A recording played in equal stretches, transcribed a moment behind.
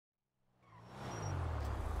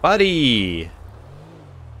Buddy!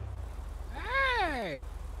 Hey!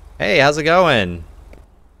 Hey, how's it going?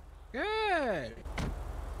 Good!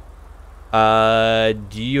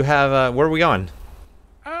 Do you have, where are we going?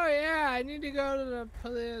 Oh yeah, I need to go to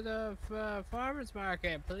the farmer's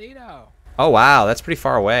market, Polito. Oh, wow, that's pretty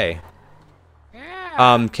far away.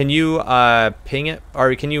 Yeah! Can you, ping it,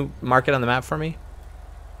 or can you mark it on the map for me?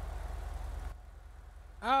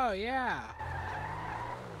 Oh yeah.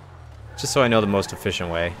 Just so I know the most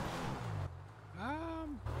efficient way.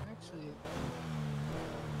 Actually...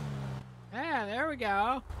 Yeah, there we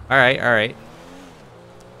go. Alright, alright.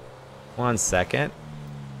 1 second.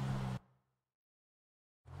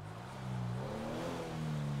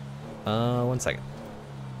 One second.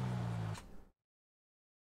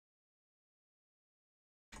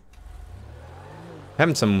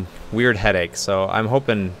 Having some weird headaches, so I'm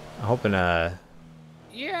hoping,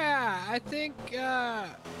 Yeah, I think,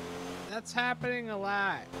 that's happening a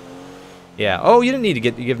lot. yeah. Oh, you didn't need to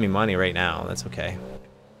give me money right now. That's okay.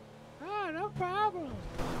 Oh, no problem.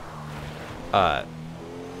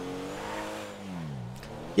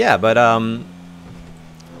 Yeah, but I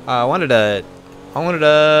wanted to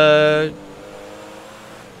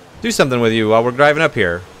do something with you while we're driving up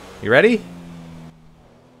here. You ready?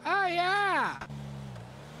 Oh yeah!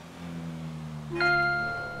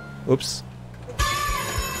 Oops.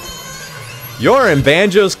 You're in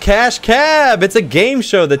Banjo's Cash Cab. It's a game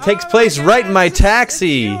show that takes place right in my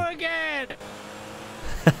taxi. It's you again!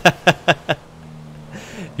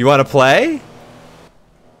 You want to play?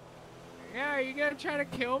 Yeah, are you gonna try to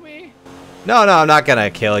kill me? No, I'm not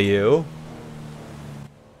gonna kill you.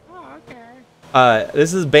 Oh, okay.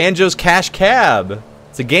 This is Banjo's Cash Cab.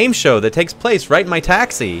 It's a game show that takes place right in my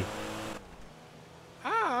taxi.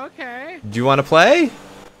 Oh, okay. Do you want to play?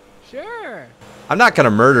 Sure. I'm not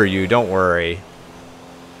gonna murder you, don't worry.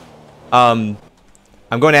 I'm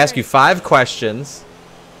going to ask you 5 questions,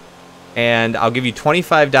 and I'll give you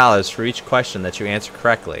 $25 for each question that you answer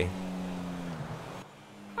correctly.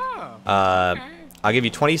 Oh, okay. I'll give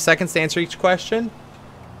you 20 seconds to answer each question.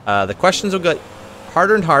 The questions will get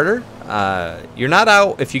harder and harder. You're not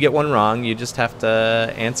out if you get one wrong, you just have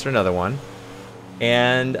to answer another one.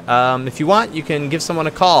 And if you want, you can give someone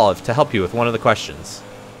a call to help you with one of the questions.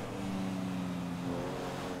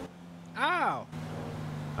 Oh.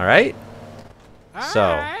 Alright? So,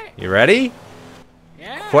 Alright. you ready?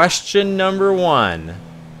 Yeah. Question number 1.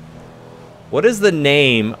 What is the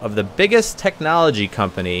name of the biggest technology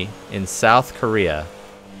company in South Korea?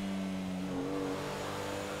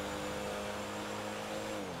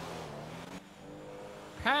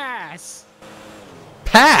 Pass.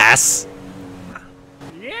 Pass?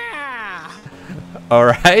 Yeah.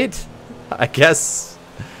 Alright. I guess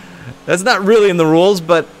that's not really in the rules,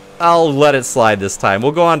 but I'll let it slide this time.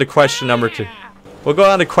 We'll go on to question number 2. We'll go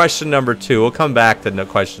on to question number 2. We'll come back to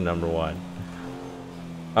question number 1.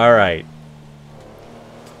 Alright.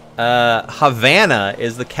 Havana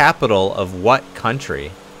is the capital of what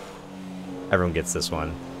country? Everyone gets this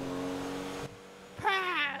one.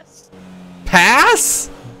 Pass.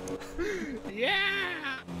 Pass? Yeah.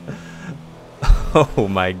 Oh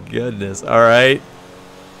my goodness. Alright.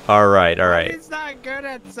 Alright. He's not good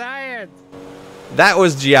at science. That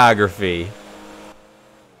was geography.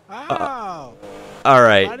 Oh.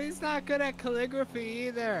 Alright. Buddy's not good at calligraphy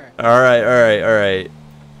either. Alright.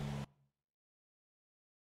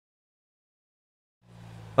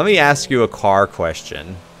 Let me ask you a car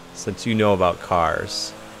question, since you know about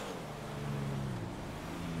cars.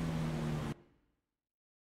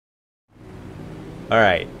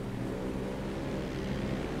 Alright.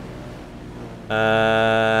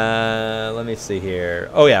 Let me see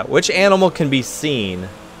here. Oh yeah, which animal can be seen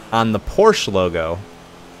on the Porsche logo?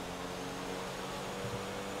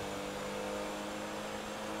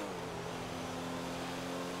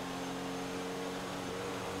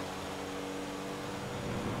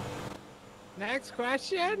 Next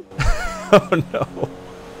question? Oh no.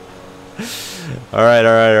 Alright.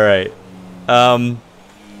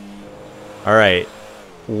 Alright.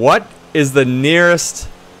 What is the nearest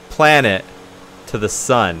planet to the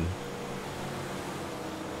sun?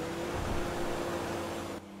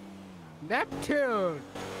 Neptune.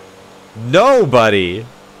 No, buddy.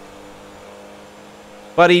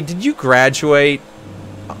 Buddy, did you graduate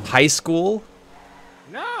high school?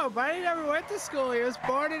 No, Buddy never went to school. He was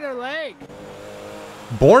born in a lake.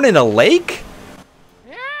 Born in a lake?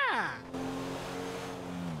 Yeah.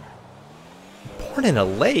 Born in a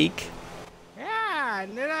lake? Yeah.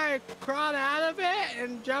 And then I I crawled out of it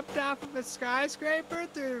and jumped off of a skyscraper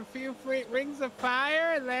through a few rings of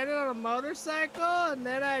fire and landed on a motorcycle, and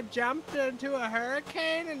then I jumped into a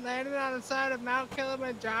hurricane and landed on the side of Mount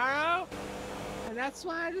Kilimanjaro, and that's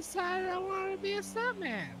why I decided I wanted to be a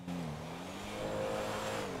stuntman.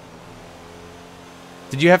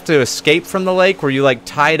 Did you have to escape from the lake? Were you like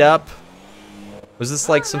tied up? Was this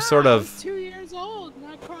like some sort I of... was 2 years old and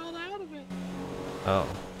I crawled out of it. Oh.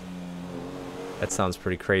 That sounds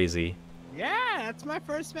pretty crazy. Yeah, that's my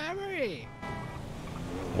first memory.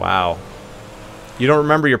 Wow. You don't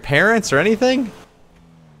remember your parents or anything?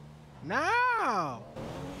 No.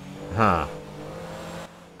 Huh.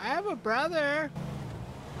 I have a brother,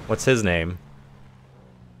 What's his name?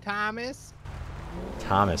 Thomas.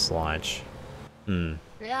 Thomas Launch. Hmm.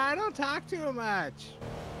 Yeah, I don't talk to him much.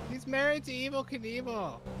 He's married to Evil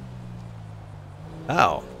Knievel.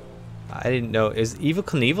 Oh. I didn't know. Is Evil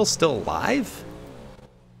Knievel still alive?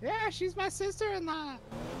 Yeah, she's my sister-in-law.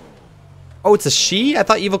 Oh, it's a she? I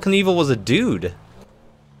thought Evil Knievel was a dude.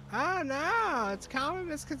 Oh no, it's common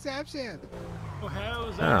misconception. Oh, how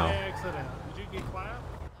was that Oh. by accident? Did you get clapped?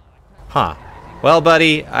 Huh. Well,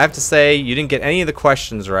 buddy, I have to say, you didn't get any of the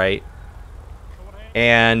questions right.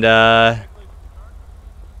 And,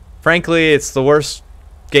 frankly, it's the worst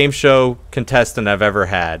game show contestant I've ever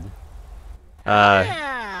had.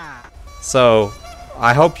 Yeah. So,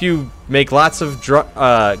 I hope you make lots of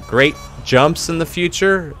great jumps in the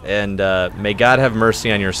future, and may God have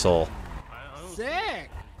mercy on your soul. Sick.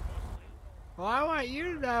 Well, I want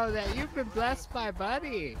you to know that you've been blessed by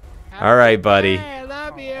Buddy. Have All a right, good buddy. day. I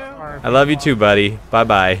love you. I love you too, buddy.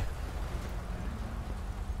 Bye-bye.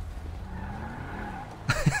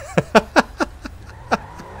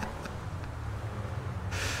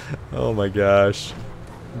 Oh my gosh.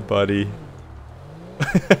 Buddy.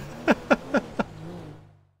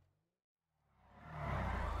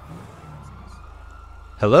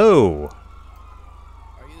 Hello.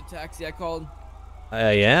 Are you the taxi I called? I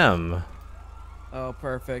am. Oh,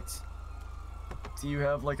 perfect. Do you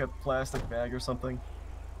have like a plastic bag or something?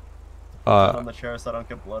 On Uh, the chair so I don't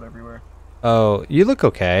get blood everywhere. oh, you look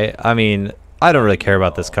okay. I mean, I don't really care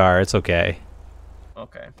about this car. It's okay.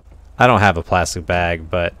 Okay. I don't have a plastic bag,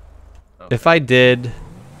 but Okay. if I did,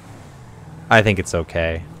 I think it's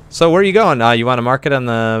okay. So where are you going? You want to mark it on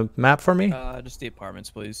the map for me? Just the apartments,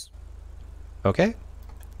 please. Okay.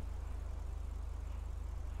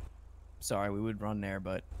 Sorry, we would run there,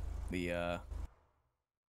 but the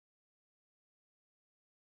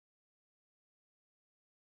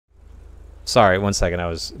Sorry, one second. I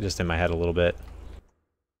was just in my head a little bit.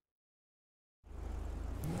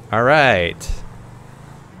 All right.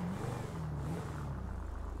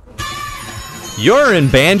 You're in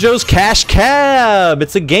Banjo's Cash Cab.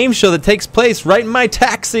 It's a game show that takes place right in my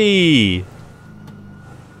taxi.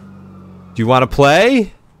 Do you want to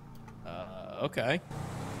play? okay.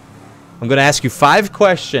 I'm going to ask you 5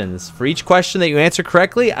 questions. For each question that you answer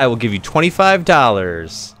correctly, I will give you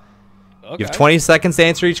 $25. Okay. You have 20 seconds to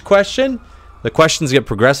answer each question. The questions get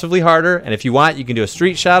progressively harder, and if you want, you can do a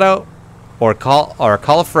street shout out or call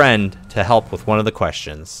a friend to help with one of the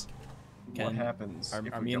questions. What happens Are,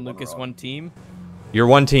 if are we me get and one Lucas wrong? one team? You're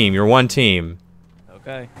one team. You're one team.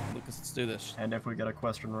 Okay, Lucas, let's do this. And if we get a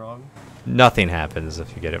question wrong? Nothing happens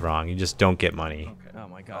if you get it wrong. You just don't get money. Okay. Oh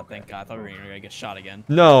my god, thank God. I thought we were gonna get shot again.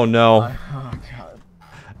 No, no. Oh god.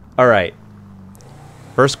 All right.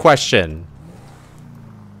 First question.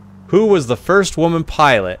 Who was the first woman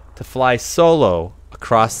pilot to fly solo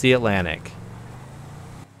across the Atlantic?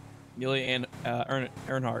 Amelia and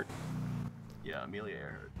Earnhardt. Yeah, Amelia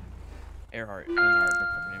Earhart. Earhart.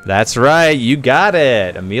 Earnhardt. That's right. You got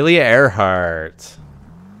it. Amelia Earhart.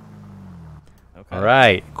 Okay. All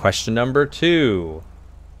right. Question number 2.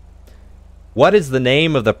 What is the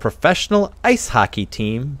name of the professional ice hockey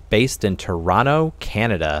team based in Toronto,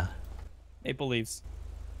 Canada? Maple Leafs.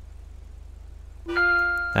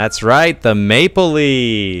 That's right. The Maple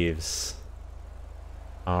Leafs.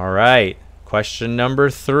 All right. Question number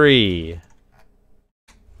 3.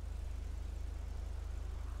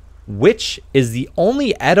 Which is the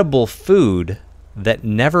only edible food that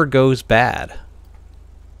never goes bad?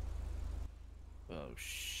 Oh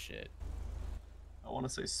shit. I want to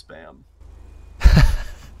say spam.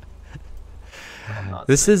 I'm not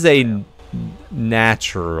This saying is a spam.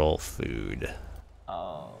 natural food.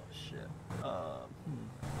 Oh shit.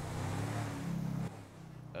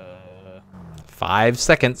 5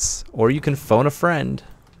 seconds, or you can phone a friend.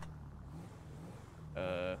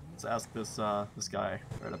 Let's ask this this guy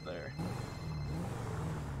right up there.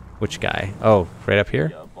 Which guy? Oh, right up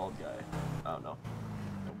here? Yeah, bald guy. I don't know.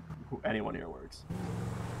 Anyone here works.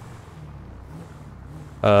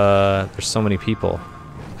 There's so many people.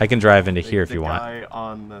 I can drive into here if The you want. guy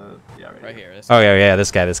on the Right here. This Oh yeah, yeah,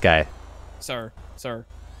 this guy. Sir.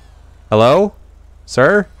 Hello?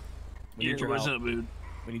 Sir? We need your what's help. up, dude?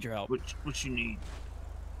 We need your help. What you need?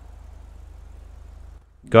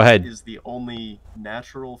 Go ahead. Is the only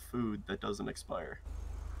natural food that doesn't expire.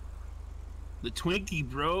 The Twinkie,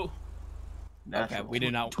 bro. Natural. Okay, we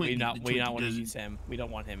do not want to doesn't- use him. We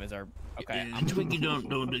don't want him as our. Okay. Yeah, the Twinkie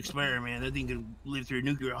don't expire, man. That thing can live through a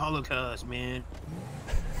nuclear holocaust, man.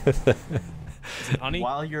 Is it honey?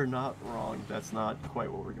 While you're not wrong, that's not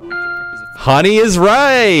quite what we're going for. Is it Honey is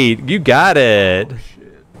right. You got it. Oh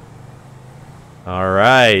shit. All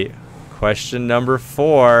right. Question number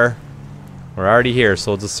 4. We're already here,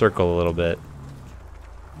 so we'll just circle a little bit.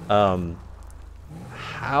 How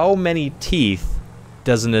many teeth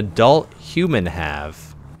does an adult human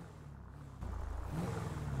have?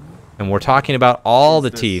 And we're talking about all Is the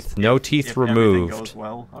this- teeth, no if teeth everything removed. goes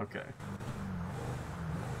well, okay.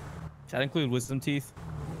 Does that include wisdom teeth?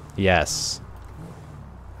 Yes.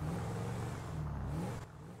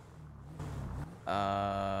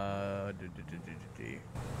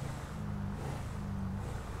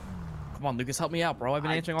 Come on, Lucas, help me out, bro. I've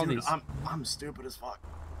been answering all Dude, these. I'm stupid as fuck.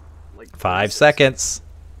 Like 5 36. seconds.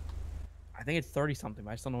 I think it's 30 something,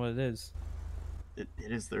 but I just don't know what it is. It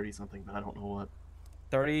is 30 something, but I don't know what.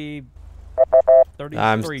 30. I'm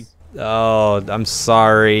 33. I'm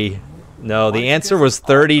sorry. No, Why the did you answer guess was odd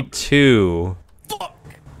numbers? 32. Fuck.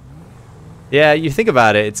 Yeah, you think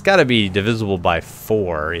about it, it's got to be divisible by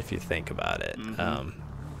 4 if you think about it. Mhm.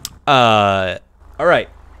 All right.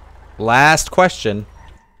 Last question.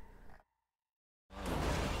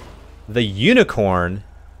 The unicorn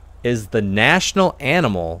is the national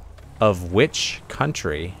animal of which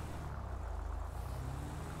country?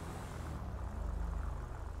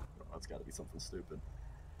 Oh, it's got to be something stupid.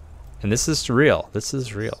 And this is real. This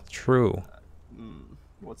is real. True.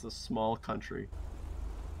 What's a small country?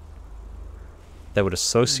 That would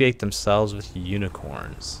associate themselves with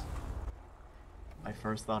unicorns. My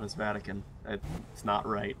first thought is Vatican. It's not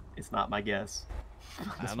right. It's not my guess.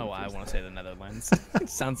 I don't know why I want to say the Netherlands. It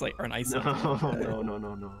sounds like, or an Iceland.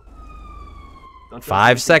 No. Don't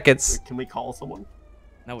 5 seconds. Can we call someone?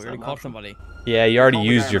 No, we Is already that called not- somebody. Yeah, you already Call the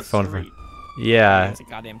guy used on your the phone for. street. Yeah. It's a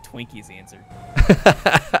goddamn Twinkie's answer. I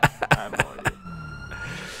have no idea.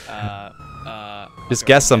 Just Okay,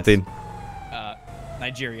 guess something.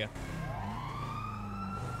 Nigeria.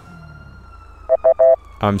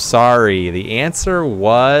 I'm sorry. The answer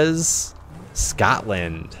was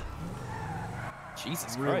Scotland.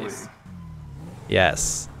 Jesus Really? Christ.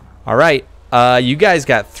 Yes. All right. You guys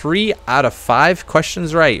got 3 out of 5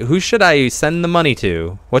 questions right. Who should I send the money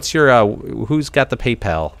to? What's your who's got the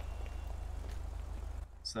PayPal?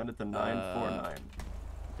 Send it to 949.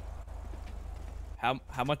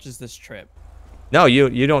 How much is this trip? No,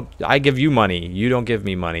 you don't. I give you money. You don't give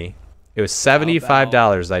me money. It was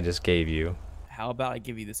 $75 I just gave you. How about I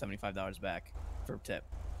give you the $75 back for a tip?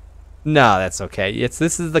 No, that's okay.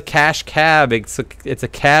 This is the cash cab. It's a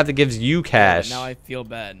cab that gives you cash. Now I feel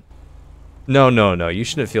bad. No. You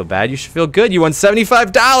shouldn't feel bad. You should feel good. You won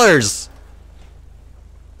 $75.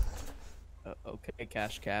 Okay,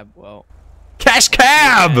 cash cab. Well, Cash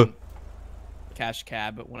cab. cash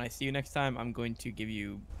cab. But when I see you next time, I'm going to give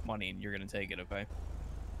you money and you're going to take it, okay?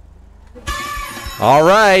 All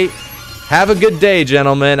right. Have a good day,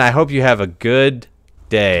 gentlemen. I hope you have a good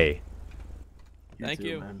day. Thank too,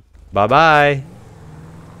 you. Man. Bye-bye.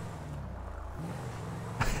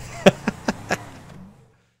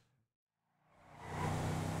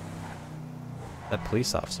 That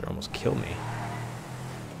police officer almost killed me.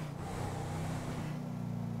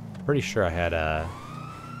 Pretty sure I had a...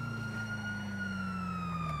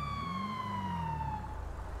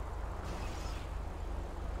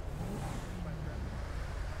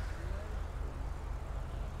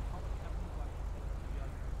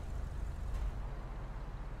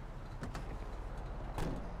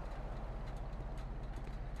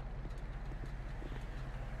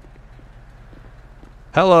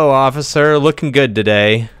 Hello, officer. Looking good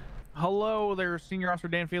today. Hello there, Senior Officer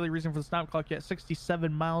Dan Faily. Reason for the stop clock at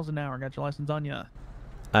 67 miles an hour. Got your license on ya?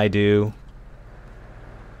 I do.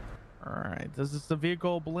 Alright, does this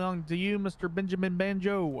vehicle belong to you, Mr. Benjamin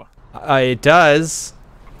Banjo? It does.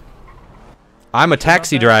 I'm a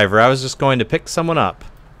taxi that? driver. I was just going to pick someone up.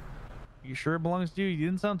 You sure it belongs to you? You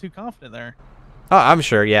didn't sound too confident there. Oh, I'm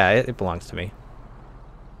sure. Yeah, it belongs to me.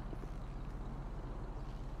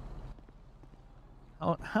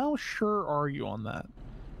 How sure are you on that?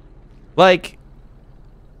 Like,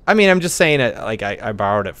 I mean, I'm just saying it. Like, I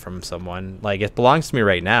borrowed it from someone. Like, it belongs to me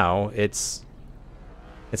right now. It's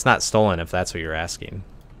not stolen, if that's what you're asking.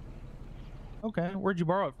 Okay, where'd you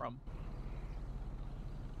borrow it from?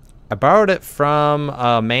 I borrowed it from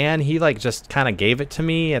a man. He like just kind of gave it to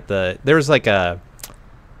me at the. There was like a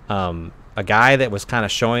guy that was kind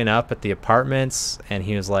of showing up at the apartments, and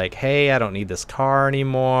he was like, "Hey, I don't need this car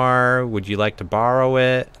anymore. Would you like to borrow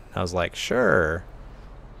it?" I was like, "Sure."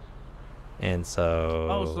 And so.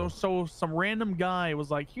 Oh, so some random guy was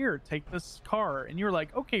like, "Here, take this car," and you were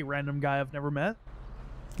like, "Okay, random guy I've never met."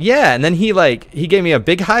 Yeah, and then he gave me a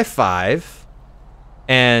big high five.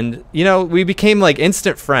 And, you know, we became like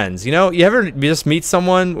instant friends. You know, you ever just meet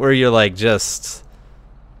someone where you're just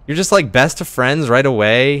like best of friends right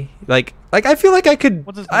away? Like I feel like I could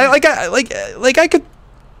What's his I could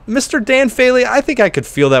Mr. Dan Faily, I think I could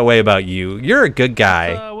feel that way about you. You're a good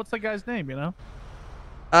guy. What's that guy's name, you know?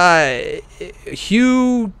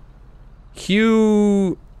 Hugh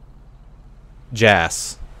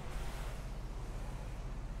Jass.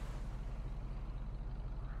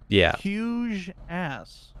 Yeah. Huge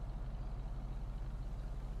ass.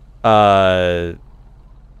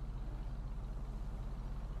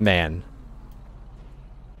 Man.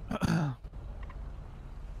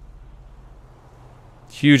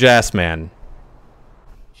 Huge ass man.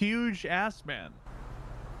 Huge ass man.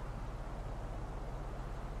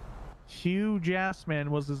 Huge ass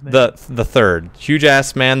man was his name. The third. Huge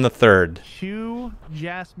ass man the third. Hugh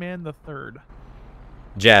Jassman the third.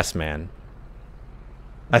 Jassman.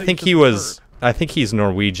 I think he was. I think he's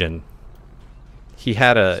Norwegian. He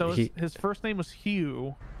had a. So his first name was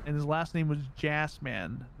Hugh, and his last name was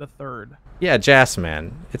Jassman the third. Yeah,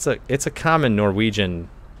 Jassman. It's a common Norwegian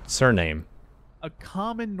surname. A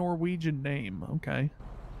common Norwegian name. Okay.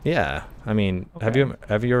 Yeah, I mean, Okay.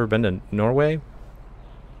 have you ever been to Norway,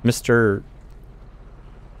 Mr.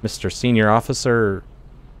 Senior Officer?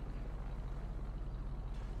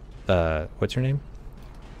 What's your name?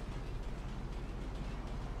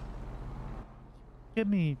 Give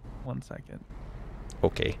me 1 second.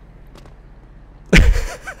 Okay.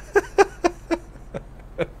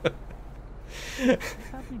 What's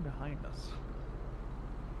happening behind us?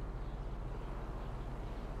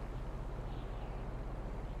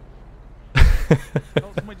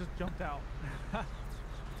 Oh, somebody just jumped out.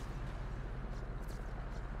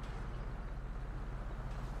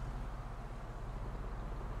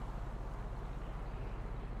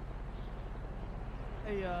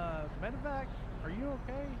 Hey, medevac, are you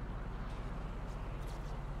okay?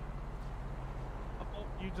 Oh,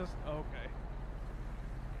 you just okay.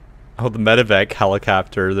 Oh, the medevac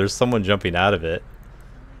helicopter. There's someone jumping out of it.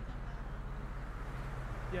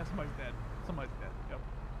 Yeah, somebody's dead. Somebody's dead. Yep.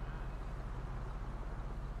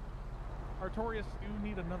 Artorias, you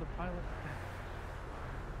need another pilot.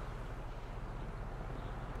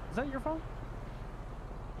 Is that your phone?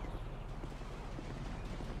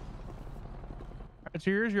 Alright,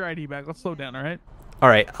 so here's your ID back. Let's slow down, alright? All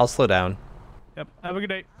right, I'll slow down. Yep. Have a good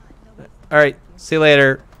day. All right, see you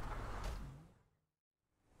later.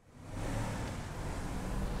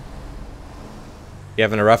 You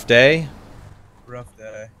having a rough day? Rough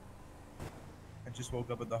day. I just woke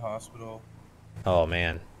up at the hospital. Oh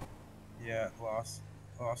man. Yeah, lost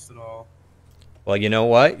it all. Well, you know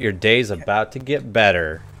what? Your day's about to get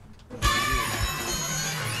better.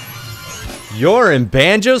 You're in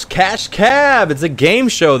Banjo's Cash Cab. It's a game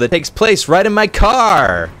show that takes place right in my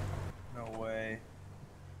car. No way.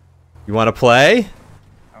 You want to play?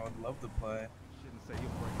 I would love to play.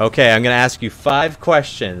 Okay, I'm going to ask you 5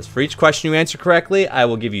 questions. For each question you answer correctly, I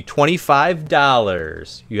will give you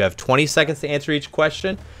 $25. You have 20 seconds to answer each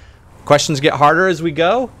question. Questions get harder as we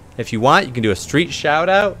go. If you want, you can do a street shout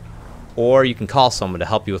out, or you can call someone to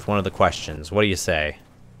help you with one of the questions. What do you say?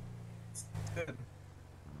 Good.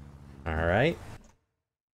 All right.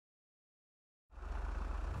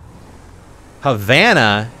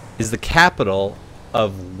 Havana is the capital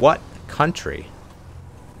of what country?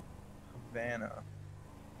 Havana.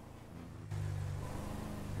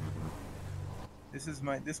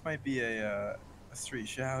 This might be a street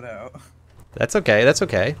shout out. That's okay. That's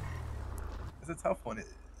okay. It's a tough one.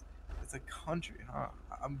 It's a country, huh?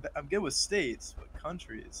 I'm good with states, but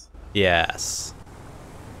countries. Yes.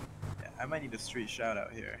 Yeah, I might need a street shout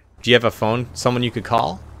out here. Do you have a phone? Someone you could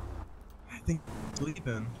call? I think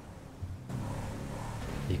sleeping.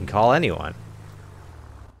 You can call anyone.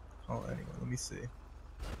 Call anyone. Let me see.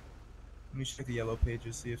 Let me check the yellow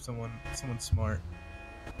pages, see if someone's smart.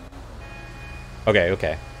 Okay,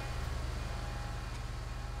 okay.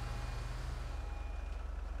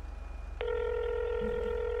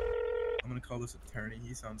 I'm gonna call this attorney.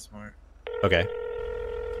 He sounds smart. Okay.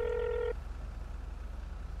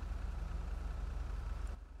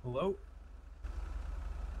 Hello?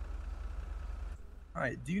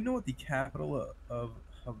 Hi. Do you know what the capital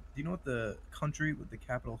do you know what the country with the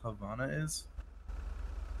capital Havana is?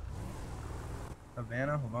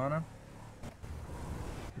 Havana?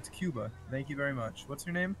 It's Cuba. Thank you very much. What's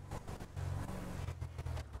your name?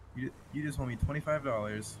 You just won me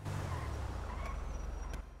 $25.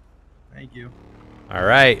 Thank you. All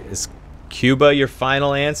right. Is Cuba your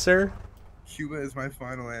final answer? Cuba is my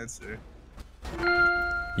final answer.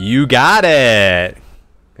 You got it.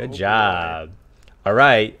 Good Oh, boy. job. All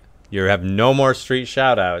right. You have no more street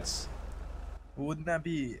shoutouts. Well, wouldn't that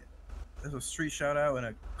be a street shout out and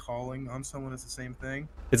a calling on someone is the same thing?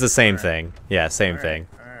 It's the same All right. thing. Yeah, same All right, thing.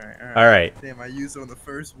 All right. All right. Damn, I used it on the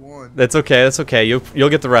first one. That's okay. That's okay. You'll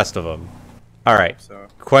get the rest of them. All right. So,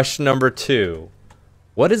 Question number 2.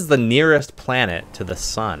 What is the nearest planet to the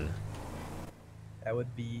sun? that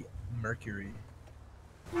would be Mercury.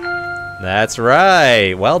 That's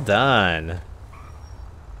right. Well done.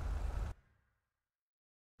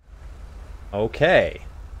 Okay.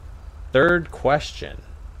 Third question.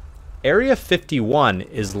 Area 51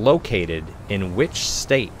 is located in which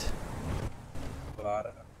state?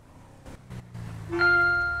 Nevada.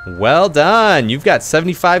 Well done. You've got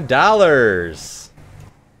 $75.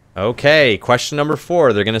 Okay, question number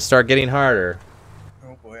 4. They're going to start getting harder.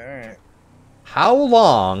 Oh boy, alright. How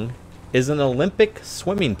long is an Olympic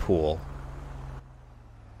swimming pool?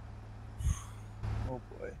 Oh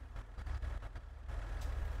boy.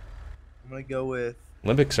 I'm gonna go with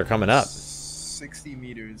Olympics are coming up. 60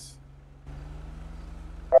 meters.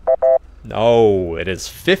 No, it is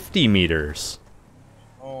 50 meters.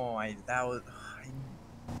 Oh, that was.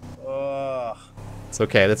 Ugh. It's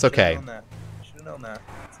okay. That's okay. Should've known that.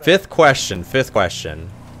 Fifth question.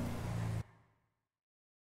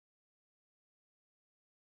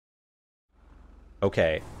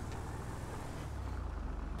 Okay.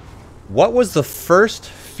 What was the first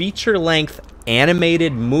feature-length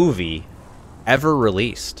animated movie ever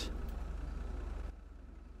released?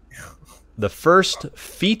 The first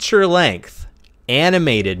feature-length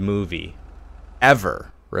animated movie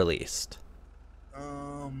ever released.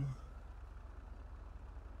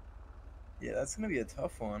 Yeah, that's gonna be a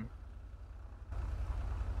tough one.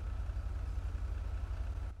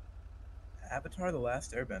 Avatar: The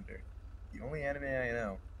Last Airbender. The only anime I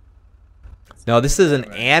know. No, this is an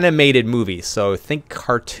animated movie, so think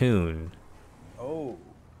cartoon. Oh.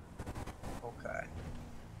 Okay.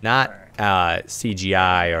 Not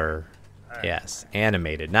CGI or... Alright. Yes,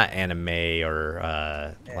 animated, not anime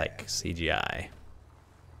or like CGI.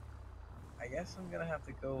 I guess I'm gonna have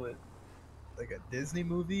to go with like a Disney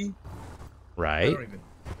movie. I Right? don't even.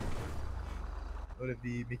 Would it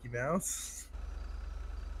be Mickey Mouse?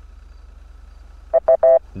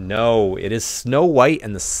 No, it is Snow White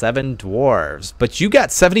and the Seven Dwarves. But you got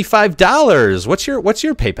 $75. What's your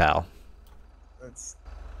PayPal? That's.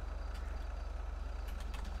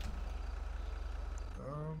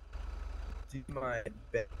 Do you my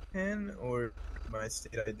bank pin or my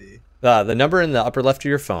state ID? The number in the upper left of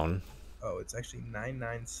your phone. Oh, it's actually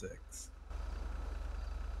 996.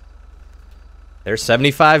 There's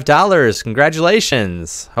 $75.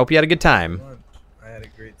 Congratulations. Hope you had a good time. I had a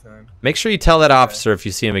great time. Make sure you tell that officer if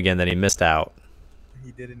you see him again that he missed out.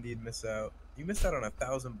 He did indeed miss out. You missed out on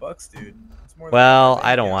 $1,000, dude. It's more Well, than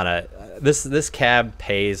I don't want to. This cab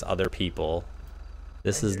pays other people.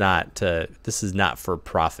 This is not for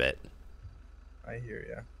profit. I hear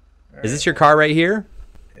ya. Is this your car right here?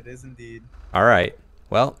 It is indeed. All right.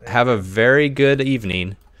 Well, have a very good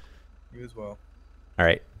evening. You as well. All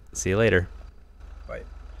right. See you later. Bye.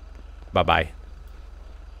 Bye-bye.